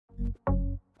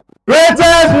Greatest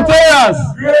tutorials!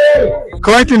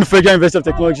 Currently in the Federal University of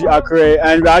Technology, Akure,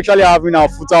 and we're actually having our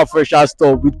FUTA freshers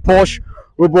tour with Posh,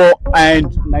 Robor, and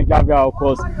naijavr, of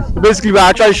course. So basically, we're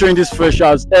actually showing these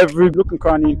freshers every look and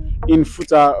cranny in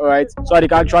FUTA, alright, so they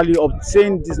can actually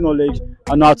obtain this knowledge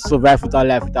and know how to survive FUTA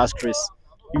life without stress.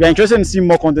 If you're interested in seeing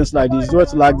more contents like this, don't forget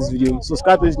to like this video,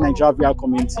 subscribe to this naijavr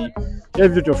community, share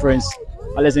it with your friends,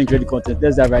 and let's enjoy the content.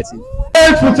 Let's dive right in.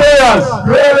 Greatest tutorials!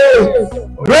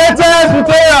 Greatest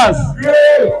tutorials!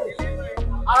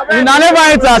 You never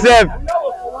enter yourself.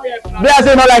 They are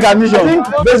saying not like admission. I think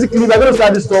basically we're going to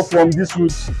start this stuff from this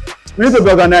route. We need to be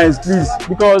organized, please,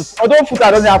 because although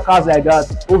FUTA doesn't have cars like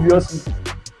that, obviously,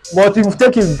 but if we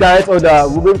take it direct order,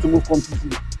 we're going to move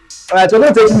completely. Alright, so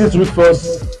we're going to take this route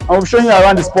first, and we'll show you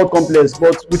around the sport complex.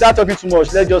 But without talking too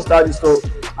much, let's just start this stuff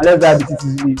and let's dive it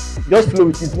easily. Just flow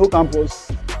with it, no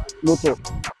campus, no talk.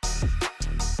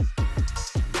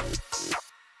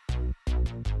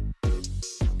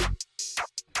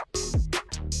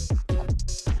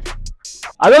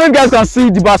 I don't know if you guys can see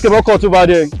the basketball court over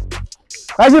there.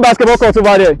 Can you see the basketball court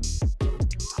over there?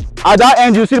 At that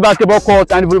end, you see the basketball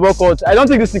court and the volleyball court. I don't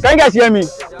think this thing. Can you guys hear me?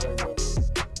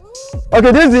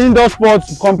 Okay, this is the indoor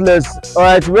sports complex.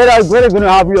 Alright, where they're going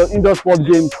to have your indoor sports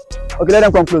games. Okay, let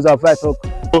them come closer. Right, talk.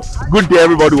 Good day,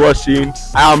 everybody watching.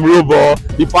 I am Robor,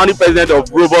 the founding president of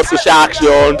Robor Social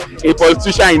Action, a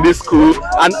politician in this school.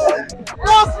 And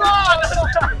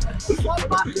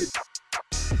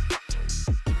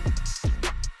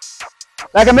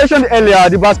like I mentioned earlier,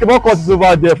 the basketball court is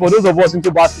over there. For those of us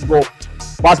into basketball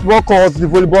court, the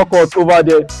volleyball court over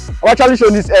there. I've actually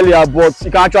shown this earlier, but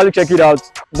you can actually check it out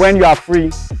when you are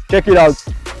free. Check it out.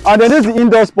 And then this is the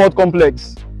indoor sport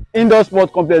complex. Indoor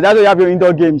sport complex. That's where you have your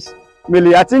indoor games.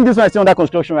 Really, I think this one is still under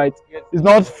construction, right? Yes. It's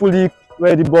not fully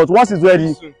ready, but once it's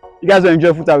ready, you guys will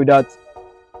enjoy FUTA with that.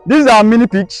 This is our mini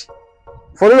pitch.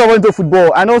 For those who are into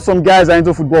football, I know some guys are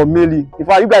into football mainly. In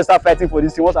fact, you guys start fighting for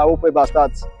this thing once our whole paper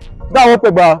starts. That whole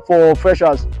paper for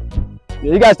freshers.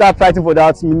 Yeah, you guys start fighting for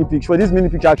that mini pitch, for this mini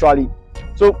pitch actually.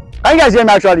 So, can you guys hear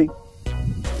me actually?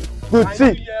 Good.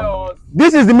 See,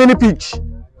 this is the mini pitch.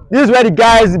 This is where the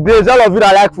guys, the babes, all of you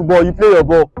that like football, you play your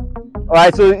ball.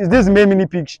 Alright, so is this the main mini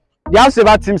pitch? They have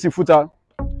several teams in FUTA.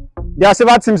 There are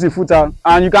several teams in FUTA,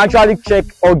 and you can actually check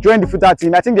or join the FUTA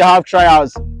team. I think they have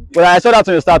trials, but I saw that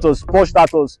on your status, Posh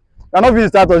status. You're not viewing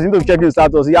status, you need to check your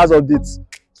status. He has updates,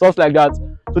 stuff like that.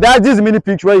 So this is the mini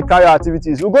pitch where you carry your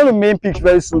activities. We'll go to the main pitch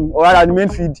very soon, or at the main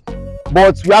feed,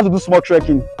 but we have to do small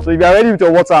trekking. So if you are ready with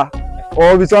your water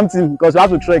or with something, because we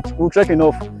have to trek, we'll trek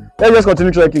enough. Let's just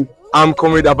continue trekking. I'm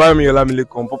Comrade Abayomi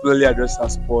Olamilekon, popularly addressed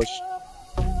as Posh.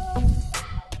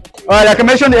 Alright, like I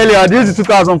mentioned earlier, this is the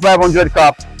 2,500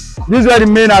 cap. This is where the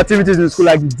main activities in the school,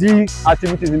 like the D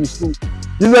activities in the school.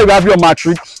 This is where you have your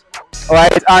matric.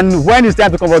 Alright, and when it's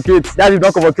time to convocate, that is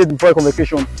not convocate before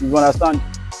convocation. You understand?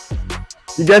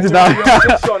 You get it now.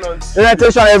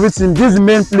 Orientation, everything. This is the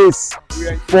main place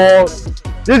for.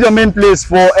 This is your main place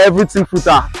for everything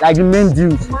FUTA, like the main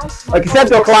deals. Like except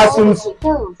your classrooms,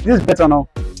 this is better now.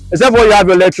 Except when you have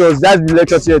your lectures, that's the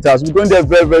lecture theaters. We're going there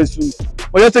very, very soon.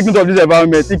 But just take note of this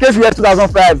environment. In case you hear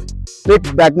 2005,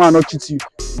 make back man not cheat you.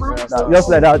 Just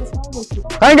like that.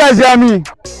 Can you guys hear me?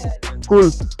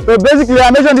 Cool. So basically,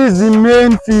 I mentioned this is the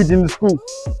main field in the school.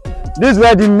 This is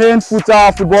where the main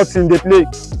FUTA football team they play.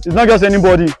 It's not just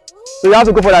anybody. So you have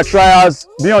to go for that trials,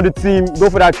 be on the team, go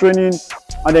for that training,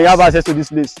 and then you have access to this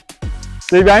place.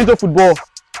 So if you are into football,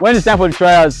 when it's time for the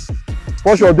trials,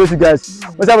 Posh will update you guys.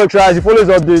 When it's time for the trials, you follow his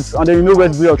updates, and then you know where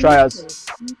to do your trials.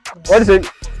 What do you say?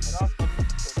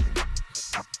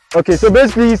 Okay, so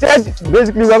basically, he said,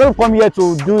 we're going to come here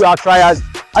to do our trials.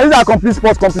 And this is our complete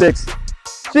sports complex.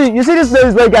 See, you see this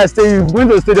place where you guys stay, you've been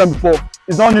to the stadium before.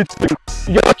 It's not new to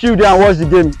you. You just chill there and watch the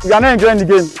game. If you are not enjoying the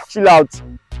game, chill out.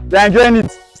 If you are enjoying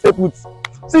it, stay put.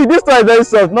 See, this store is very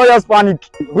soft, not just panic.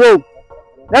 Bro,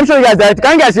 let me show you guys that.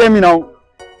 Can you guys hear me now?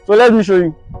 So let me show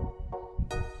you.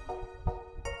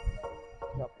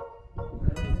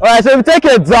 Alright, so if you take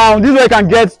it down, this is where you can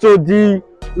get to the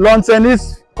lawn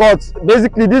tennis court.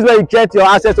 Basically, this is where you get your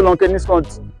access to lawn tennis court.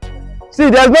 See,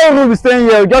 there's no rule to staying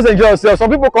here. You just enjoy yourself. Some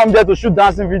people come there to shoot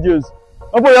dancing videos.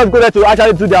 Some people just go there to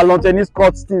actually do their lawn tennis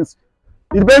court things.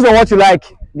 It depends on what you like.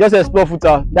 Just explore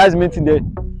FUTA. That's the main thing there.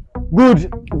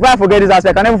 Good. If I forget this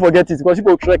aspect, I can never forget it because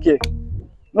people trek here.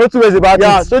 No two ways about it.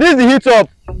 Yeah, so this is the hilltop.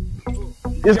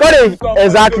 It's called a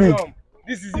exactly.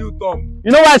 This is hilltop.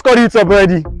 You know why it's called hilltop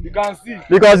already? You can see.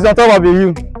 Because it's on top of a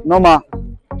hill. Normal.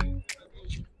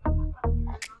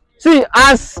 See,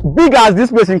 as big as this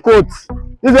place in quotes,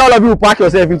 this is where all of you will pack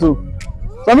yourself into.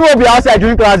 Some people will be outside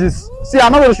during classes. See,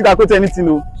 I'm not going to sugarcoat anything.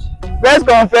 No. First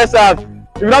come, first serve.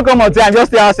 If you don't come on time,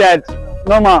 just stay outside.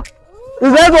 Normal.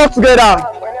 Let's work together.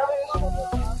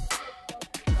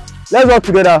 Let's work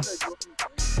together.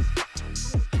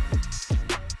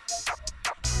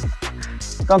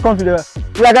 Come together.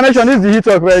 Like I mentioned, this is the heat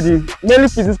talk already. Mainly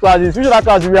physics classes. Which other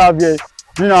class do we have here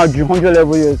during our 100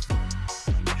 level years?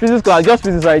 Physics class, just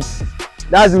physics, right?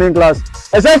 That's the main class.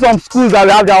 Except some schools that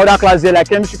we have their other classes here, like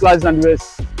chemistry classes and the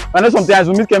rest. I know sometimes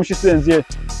we meet chemistry students here.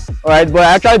 Alright, but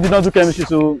I actually did not do chemistry,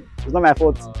 so it's not my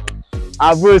fault.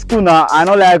 Bro, it's cool now. I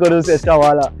don't like all those extra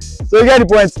wala. So you get the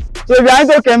point. So if you are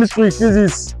into chemistry,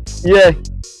 physics, yeah,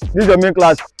 this is your main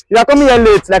class. If you are coming here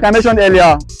late, like I mentioned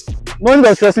earlier, no need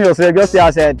of stressing yourself, just stay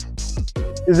outside.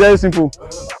 It's very simple.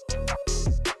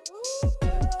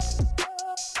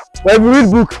 But if you read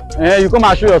book, you come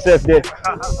and show yourself there.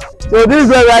 So this is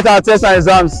where we write our tests and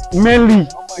exams. Mainly,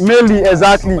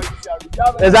 exactly.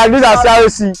 Exactly, these are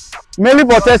CRC. Mainly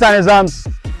for tests and exams.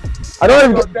 I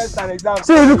don't know if you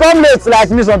see if you come late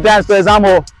like me sometimes to exam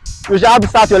hall, you should have to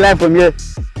start your life from here.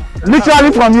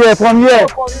 Literally from here.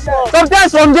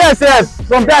 Sometimes from there,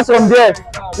 sometimes from there.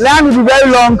 Line will be very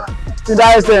long to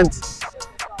that extent.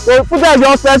 So FUTA is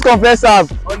your first confess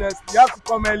serve. Honestly, you have to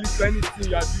come early to anything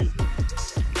you are doing.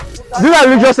 These are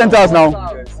religious centers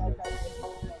now.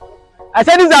 I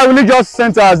said these are religious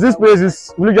centers. This place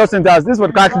is religious centers. This is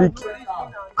for Catholic,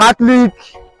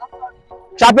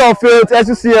 Chapel of Faith,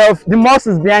 SUCF. The mosque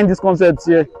is behind this concept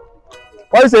here.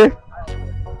 What do you say?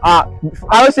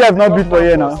 RCF not built for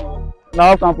here now.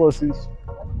 Now campus is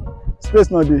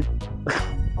space not there.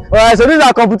 Alright, so these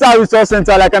are computer resource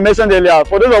center, like I mentioned earlier.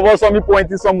 For those of us who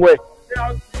pointing somewhere.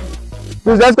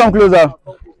 Please let's come closer.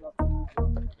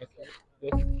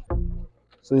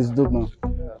 So it's dope now.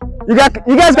 You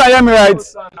guys can hear me, right?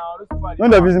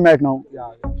 Don't have using mic now.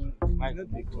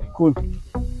 Cool.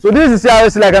 So this is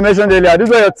CRC, like I mentioned earlier.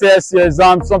 These are your tests, your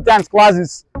exams, sometimes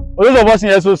classes. For those of us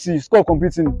in SOC, score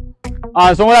computing.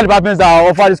 And some other departments that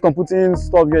offer this computing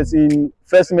stuff yes, in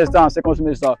first semester and second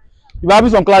semester. You'll be having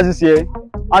some classes here,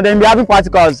 and then you'll be having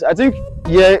practicals. I think,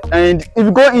 yeah, and if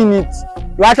you go in it,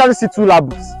 you actually see two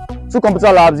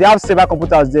computer labs. You have several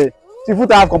computers there. So if you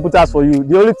have computers for you,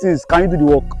 the only thing is, can you do the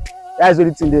work? That is the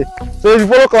only thing there. So if you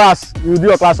follow class, you do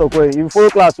your class okay. If you follow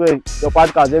class well, your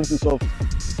practicals, everything solved.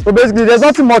 So basically, there's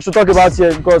nothing much to talk about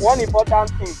here because one important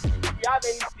thing, if you have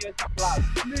any CSC class,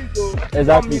 please do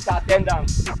exactly. Miss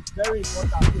attendance. It's very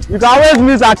important. You can always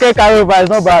miss a cake carryover, it's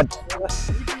not bad. If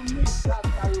you miss that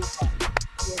carryover,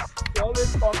 you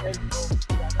always come and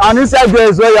and inside there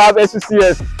is where you have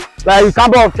SCCS, like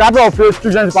Chapel of Faith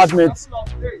Children's Department.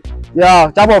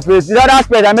 Yeah, Chapel of Faith. The other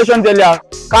aspect I mentioned earlier,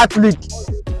 Catholic.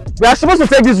 We are supposed to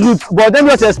take this route, but then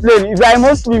just explain. If you are a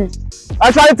Muslim,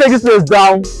 actually take this place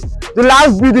down. The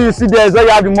last building you see there is where you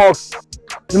have the mosque.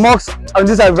 The mosque in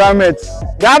this environment.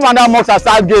 They have another mosque at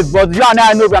Southgate, but you and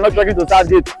I know we are not trekking to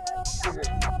Southgate.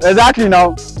 Exactly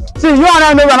now. See, you and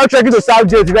I know we are not trekking to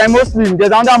Southgate. If you are a Muslim,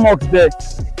 there's another mosque there.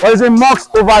 But there's a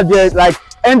mosque over there, like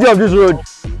end of this road.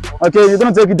 Okay, you're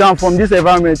gonna take it down from this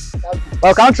environment. But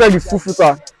I can't trek the full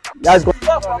FUTA. That's good.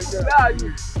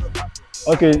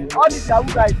 Okay.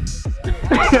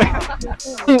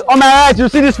 On my right, you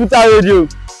see this FUTA radio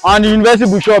and the university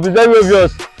bookshop. It's very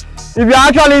obvious. If you're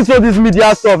actually into this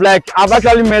media stuff, like I've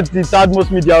actually met the third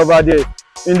most media over there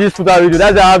in this FUTA radio.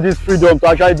 That's why I have this freedom to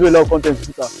actually do a lot of content in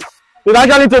FUTA. So if you're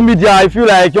actually into media, I feel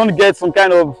like you want to get some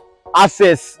kind of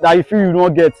access that you feel you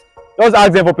don't get. Just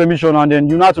ask them for permission and then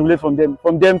you know how to relate from them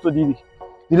to the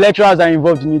lecturers that are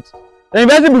involved in it. The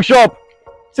university bookshop,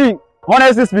 see,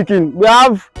 honestly speaking, we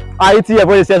have IT here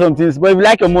for you to say some things, but if you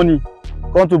like your money,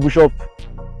 come to bookshop.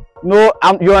 No,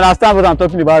 you understand what I'm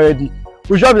talking about already.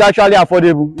 Bookshop is actually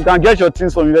affordable. You can get your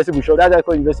things from university bookshop. That's why I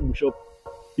call university bookshop.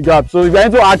 You got so if you're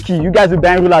into Aki, you guys will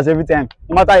buy rulers every time,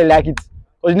 no matter how you like it.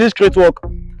 Because you need straight work.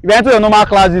 If you're into your normal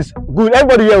classes, good.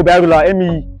 Everybody here will buy ruler,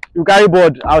 ME. You carry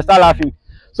board, I'll start laughing.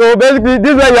 So basically,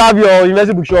 this is where you have your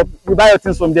university bookshop. You buy your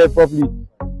things from there properly.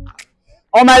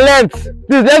 On my left,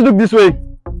 please let's look this way.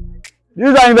 This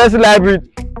is our university library.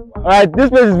 Alright, this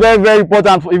place is very, very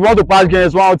important if you want to pass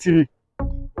GNS 103.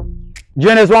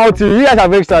 GNS 103, you guys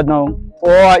have registered now.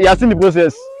 Or you have seen the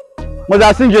process. Must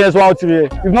have seen GNS 103 here.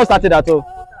 You've not started at all.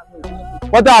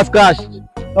 Water has crashed.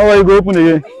 Don't worry, you go open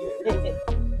again.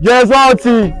 GNS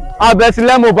 103,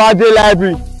 Albertilemo Bade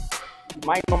Library.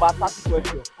 My number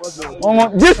 30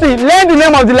 question. This thing, learn the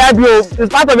name of the library. It's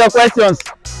part of your questions.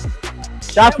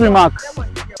 Sharp remark.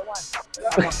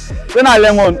 Then I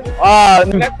lemon.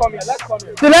 Let's come here.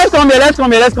 See, let's come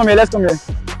here.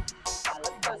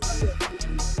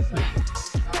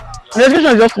 The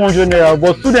registration is just 100 naira,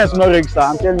 but students will not register.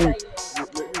 I'm telling you.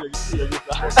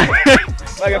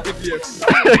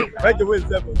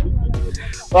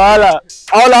 Voila.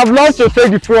 I would have loved to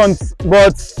take the front,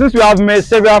 but since we have made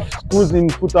several schools in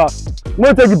FUTA, I'm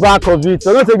going to take the back of it. So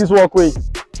I'm going to take this walkway.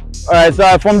 Alright,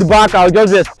 so from the back, I'll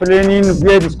just be explaining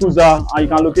where the schools are and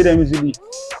you can locate them easily.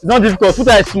 It's not difficult.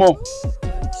 FUTA is small.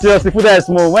 Seriously, FUTA is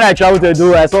small. When I traveled to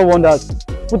Edo, I saw one that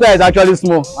FUTA is actually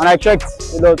small and I checked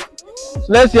a lot. So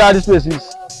let's see how this place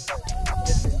is.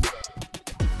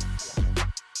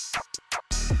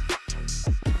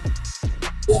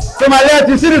 So my left,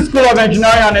 you see the School of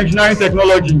Engineering and Engineering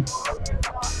Technology.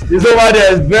 It's over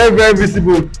there, it's very, very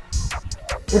visible.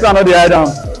 Put another eye down.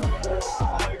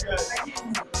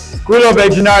 School of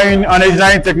Engineering and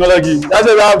Engineering Technology. That's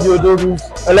where we have the Odogus,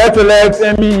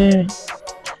 Electrolect, MEE,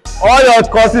 all your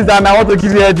courses that I want to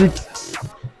give you a dick.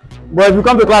 But if you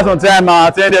come to class on time, I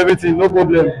attend everything, no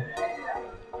problem.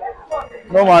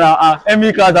 No matter,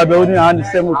 ME class I'll be holding around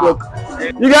 7 o'clock.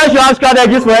 You guys should have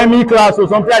strategies for ME class or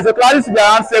sometimes the classes will be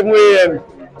around 7 a.m.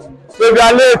 So if you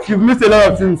are late, you've missed a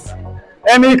lot of things.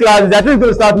 ME classes, I think it's going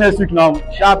to start next week now,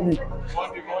 sharply.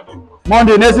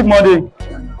 Monday, next week Monday.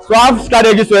 So I have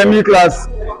strategies for ME class.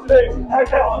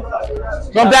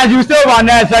 Sometimes you stay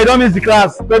overnight so you don't miss the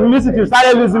class. So if you miss it, you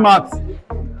started losing marks.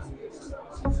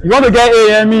 You want to get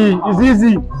AME, it's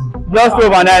easy. Just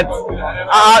overnight.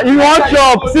 You want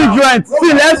chop, see joint.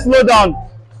 See, let's slow down.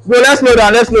 Go, let's slow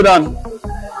down, let's slow down.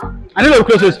 I need to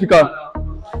close your speaker.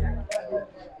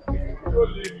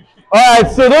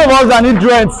 Alright, so those of us that need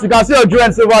joints, you can see your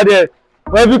joints over there.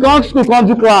 But if you come to school, come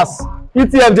to class.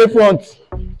 ETF the front.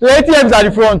 So ATF is at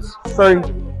the front. Sorry.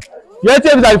 The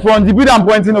ATF is at the front. The building I'm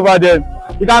pointing over there.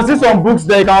 You can see some books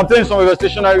there. You can obtain some of your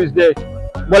stationaries there.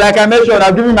 But like I mentioned,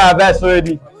 I've given my advice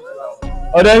already.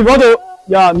 Or then if you want to,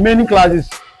 yeah, many classes.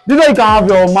 This way you can have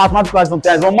your mathematics class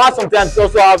sometimes. But math sometimes you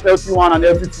also have LT1 and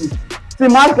LT2. See,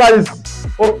 math classes,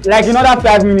 like in another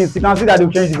 5 minutes, you can see that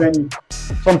they'll change the venue.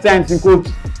 Sometimes in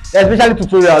quotes, especially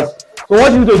tutorials. So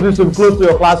what you need to do is to be close to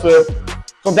your class web.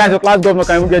 Sometimes your class governor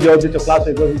can even get the update your class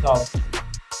web doesn't have.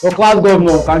 Your class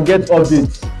governor can get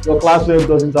updates your class web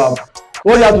doesn't have.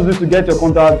 What you have to do is to get your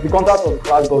contact, the contact of the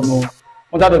class governor,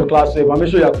 contact of the class web, and make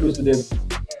sure you are close to them.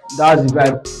 That's the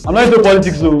vibe. I'm not into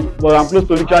politics though, but I'm close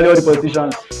to literally all the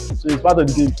politicians, so it's part of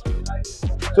the game.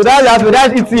 So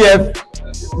that's ETF.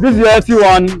 This is your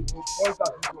LT1.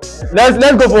 Let's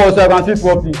go for so I can see it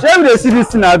properly. Shall we see this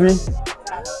thing, Abby?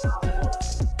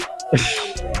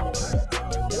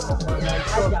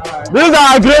 This is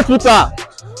our great FUTA.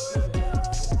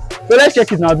 So let's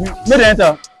check it now. Make it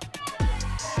enter.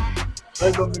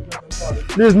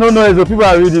 There's no noise, so people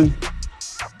are reading.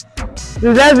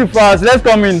 Let's be fast. Let's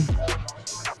come in.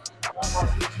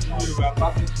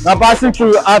 Now passing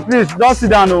through. Please don't sit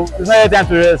down. No, it's not your time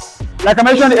to rest. Like I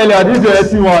mentioned earlier, this is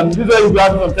your LT1. This is where you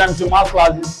have sometimes your math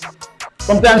classes.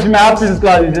 Sometimes you may have physics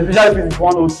classes, especially physics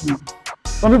 1 or 2.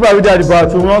 Some people are reading at the back,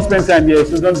 so we won't spend time here,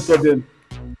 so don't disturb them.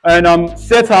 And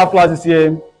set half classes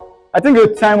here. I think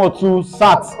a time or two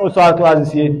SATs also have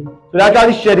classes here. So they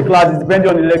actually share the classes depending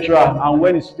on the lecturer and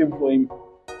when it's suitable for him.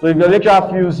 So if the lecturer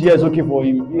feels here it's okay for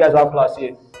him, you guys have class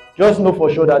here. Just know for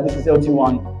sure that this is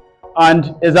LT1.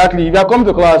 And exactly, if you are coming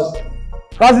to class,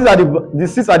 classes are the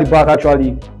seats at the back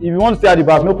actually. If you want to stay at the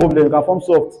back, no problem, you can form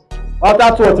soft.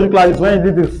 After 2 or 3 classes, when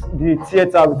you leave the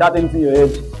theater without anything in your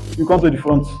head, you come to the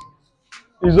front.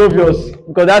 It's obvious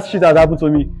because that shit has happened to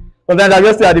me. Sometimes I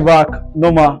just stay at the back,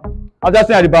 normal. I'm just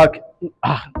staying at the back,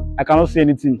 I cannot see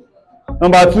anything.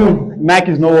 Number 2, mic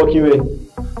is not working well.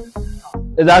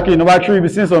 Exactly. Number 3, you'll be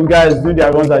seeing some guys doing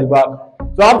their runs at the back.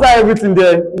 So after everything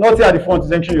there, nothing at the front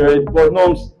is entering your head, but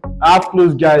no, I have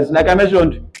close guys. Like I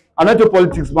mentioned, I'm not into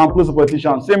politics, but I'm close to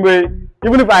politicians. Same way,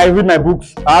 even if I read my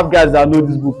books, I have guys that know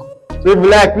this book. So if you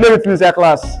like, play with me inside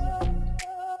class.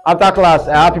 After class,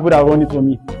 I have people that run it for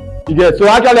me. You get, so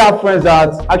I actually have friends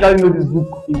that actually know this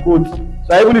book in code.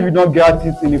 So even if you don't get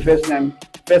it in the first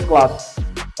class,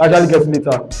 you actually get it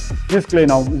later. This clear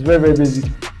now, it's very, very basic.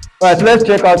 Alright, so let's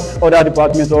check out other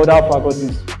departments or other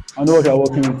faculties and know what you're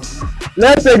working with.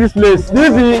 Let's take this place. This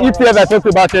is the ETF I talked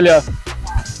about earlier.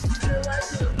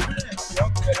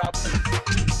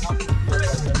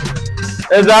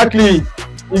 Exactly.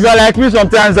 If you're like me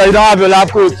sometimes you don't have your lab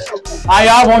coat and you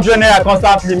have 100 naira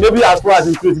constantly, maybe as far as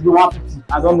increase, you do 150.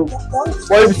 I don't know.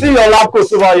 But if you see your lab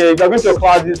coats over here, if you're going to your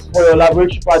classes for your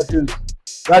laboratory practicals,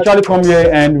 you actually come here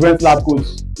and rent lab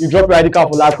coats. You drop your ID card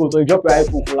for lab coats or you drop your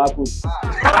iPhone for lab coats.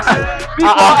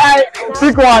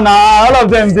 Pick one, all of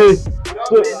them they.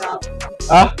 So,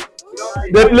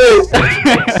 they play.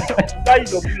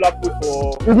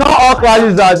 It's not all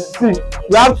classes that, see,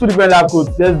 we have 2 different lab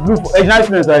coats. There's blue for engineering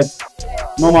students, right?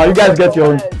 Normal, you guys get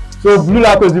your own. So blue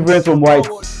lab coat is different from white.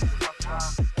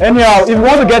 Anyhow, if you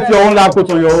want to get your own lab coat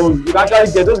on your own, you can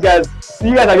actually get those guys see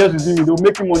you guys are just using it, they'll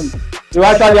make you money. They'll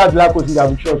actually have lab coats in their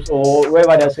bookshops or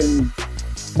wherever they're selling it.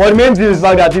 But the main thing is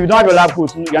that if you don't have your lab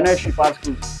coats, you're not actually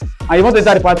practicals. And you want to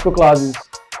enter the practical classes,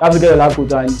 you have to get a lab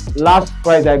coat. And last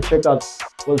price I checked out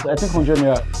was I think 100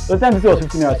 naira. So the time this was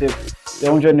 15 naira safe.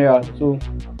 They're 100 naira. So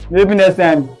maybe next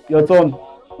time your turn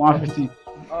 150.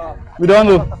 We don't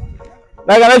know.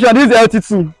 Like I mentioned, this is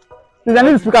LT2. Please, I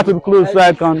need the speaker to be close so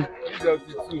I can.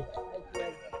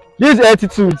 This is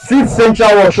LT2, 6th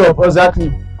Central Workshop,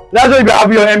 exactly. That's why you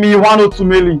have your ME 102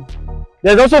 mainly.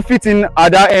 There's also fitting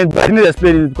at that end, but I didn't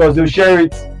explain it because they'll share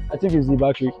it. I think it's the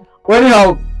battery. But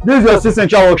anyhow, this is your 6th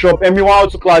Central Workshop, ME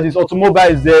 102 classes,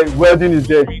 automobile is there, welding is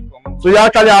there. So you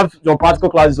actually have your practical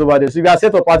classes over there. So if you are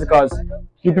set for practicals,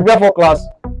 you prepare for class,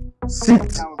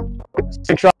 6th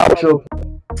Central Workshop.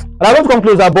 And I want to come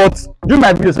closer, but during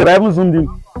my video, so I haven't zoomed in.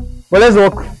 But let's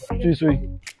walk this way.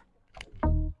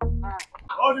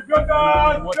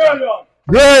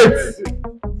 Great!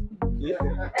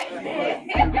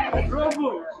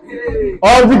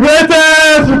 Of the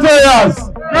greatest tutorials!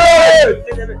 Great!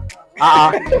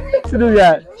 See this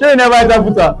guy. Show you never enter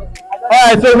FUTA.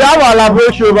 Alright, so we have our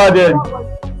laboratory over there.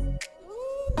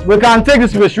 We can take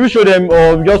this way, should we show them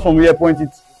or just from here point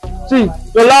it? See,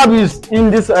 the lab is in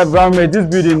this environment, this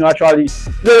building actually.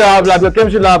 Here you have like your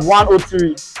chemistry lab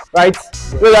 103, right?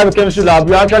 Here you have a chemistry lab,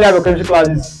 you actually have your chemistry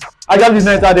classes. I just didn't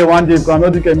enter there one day because I'm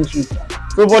not doing chemistry.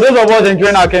 So for those of us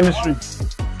enjoying our chemistry,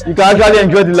 you can actually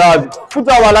enjoy the lab.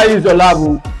 FUTA will allow you use your lab,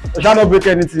 you shall not break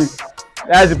anything.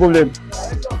 That's the problem.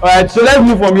 Alright, so let's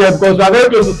move from here because we are very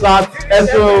close to SAT,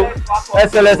 SO,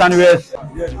 SLS and the rest.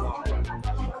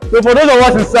 So for those of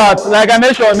us in SAT, like I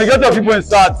mentioned, majority of people in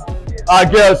SAT are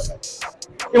girls.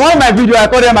 In one of my videos, I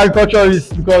call them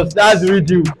agriculturists because that's the real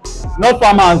deal. Not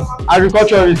farmers,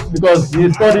 agriculturists because they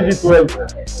studied it well.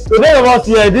 So those of us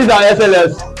here, these are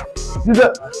SLS.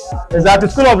 These are the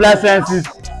School of Life Sciences.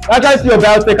 You actually see your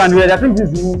biotech and the I think this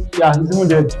is even, yeah, it's even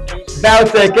there.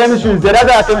 Biotech, chemistry is there.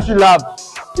 That's our chemistry lab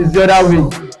is the other way.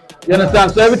 You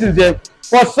understand? So everything is there.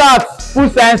 For SAT,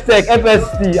 Food Science Tech,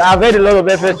 FST, I've heard a lot of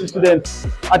FST students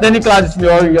attending classes in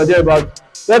the area you're there about.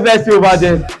 So FST over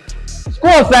there. School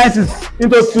of Sciences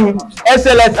into 2,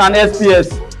 SLS and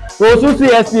SPS. We also see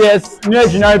SPS, new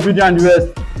engineering building and the rest.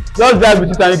 Just drive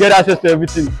with it and you get access to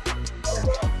everything.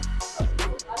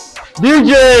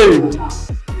 DJ!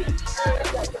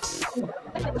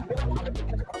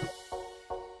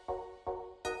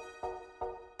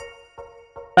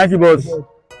 Thank you, boss.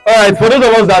 Alright, for those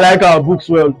of us that like our books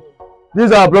well,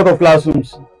 these are a block of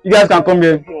classrooms. You guys can come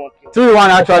here. 3-1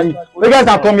 actually. You guys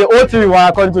can come here. All 3-1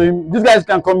 according to him. These guys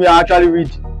can come here and actually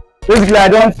read. Basically, I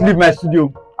don't leave my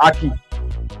studio, Aki.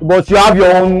 But you have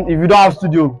your own. If you don't have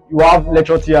studio, you have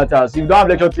lecture theaters. If you don't have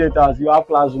lecture theaters, you have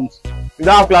classrooms. If you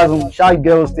don't have classrooms, shall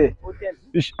girls stay?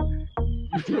 This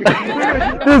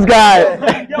guy.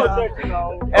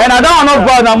 And I don't have enough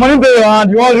bad. I'm money to your hand.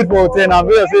 You want it for 10. I'm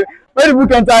going to say, when the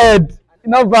book enter head,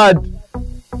 not bad.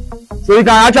 So you can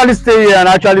actually stay here and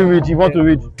actually read if you want to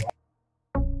read.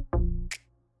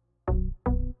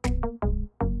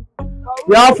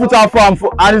 We have FUTA farm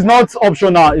and it's not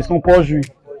optional, it's compulsory.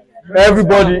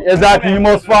 Everybody, exactly, you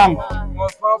must farm.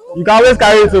 You can always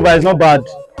carry it over, it's not bad.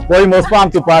 But you must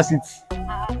farm to pass it.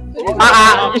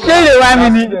 It's showing the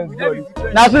 1 minute.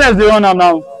 Now, as soon as they run them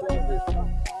now.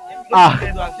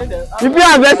 If you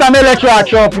have best and lecture at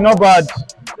shop, it's not bad.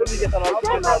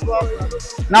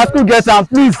 Now, school get them,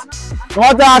 please. No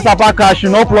matter how Sapa cash, you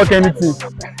not plug anything.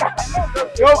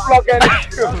 Don't plug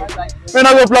anything. We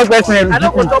not go plug person. I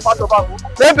don't go chop out of am.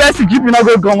 When person GP not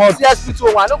go come out. CSP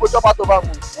 201, I don't go chop out of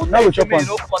am. No go chop am.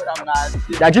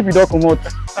 Their GP don't come out.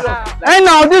 And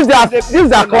now this is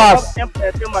their class.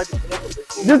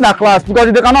 This is their class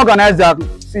because they cannot organize their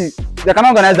they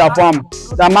cannot organize their farm.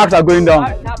 Their marks are going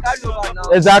down.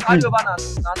 Exactly. No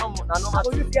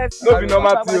be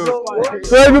normal thing.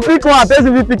 So if you pick one,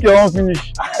 person will pick your own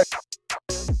finish.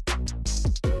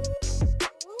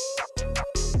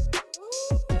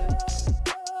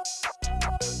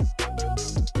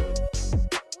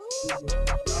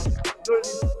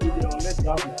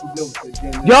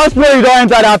 Just pray you don't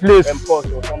enter that place.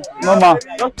 Normal.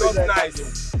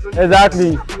 Nice.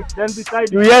 Exactly.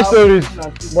 You hear stories,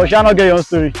 but you shall not get your own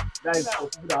story.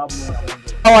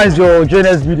 How is your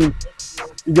JNS building?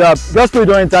 Just pray you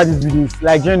don't enter these buildings.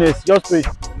 Like JNS, just pray.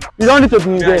 You don't need to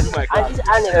be there.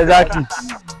 Exactly.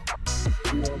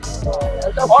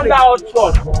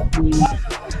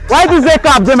 Why do you say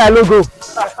cap to my logo?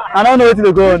 I don't know what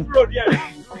to go on.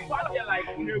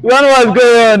 You don't know what's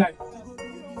going on.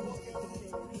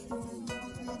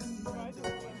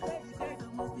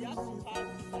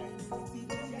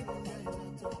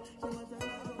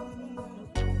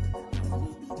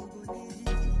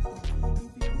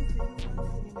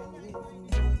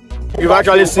 you've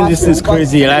actually seen this is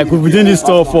crazy. Like, we've been doing this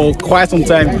store for quite some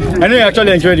time. I know you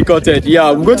actually enjoy the content.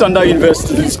 Yeah, we're going to another university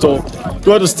to do this store. If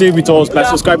you want to stay with us, like,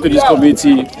 subscribe to this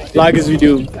community, like this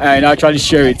video, and actually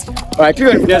share it. Alright,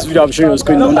 click on the next video. I'll show you what's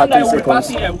going on under 10 seconds.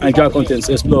 And enjoy our content.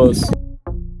 Explore us.